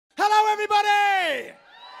Hello, everybody!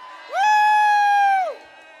 Woo!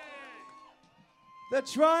 They're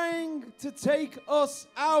trying to take us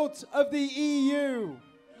out of the EU.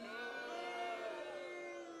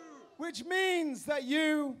 Which means that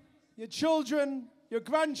you, your children, your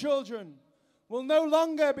grandchildren will no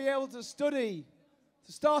longer be able to study,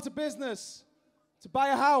 to start a business, to buy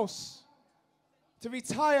a house, to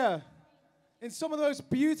retire in some of the most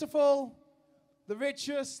beautiful, the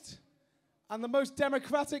richest, and the most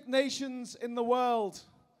democratic nations in the world.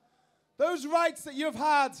 Those rights that you've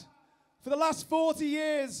had for the last 40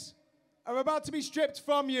 years are about to be stripped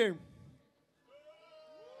from you.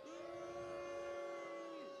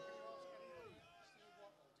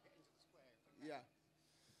 Yeah.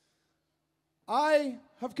 I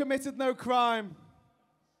have committed no crime.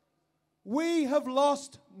 We have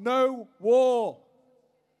lost no war.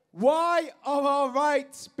 Why are our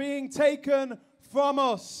rights being taken from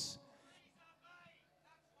us?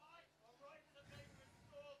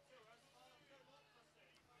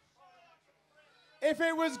 If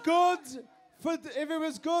it was good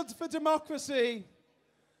for democracy,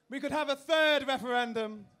 we could have a third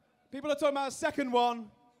referendum. People are talking about a second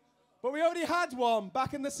one, but we already had one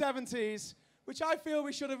back in the 70s, which I feel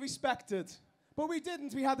we should have respected. But we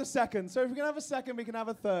didn't, we had the second. So if we can have a second, we can have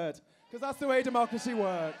a third, because that's the way democracy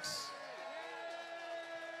works.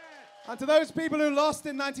 And to those people who lost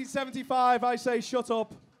in 1975, I say shut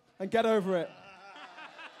up and get over it.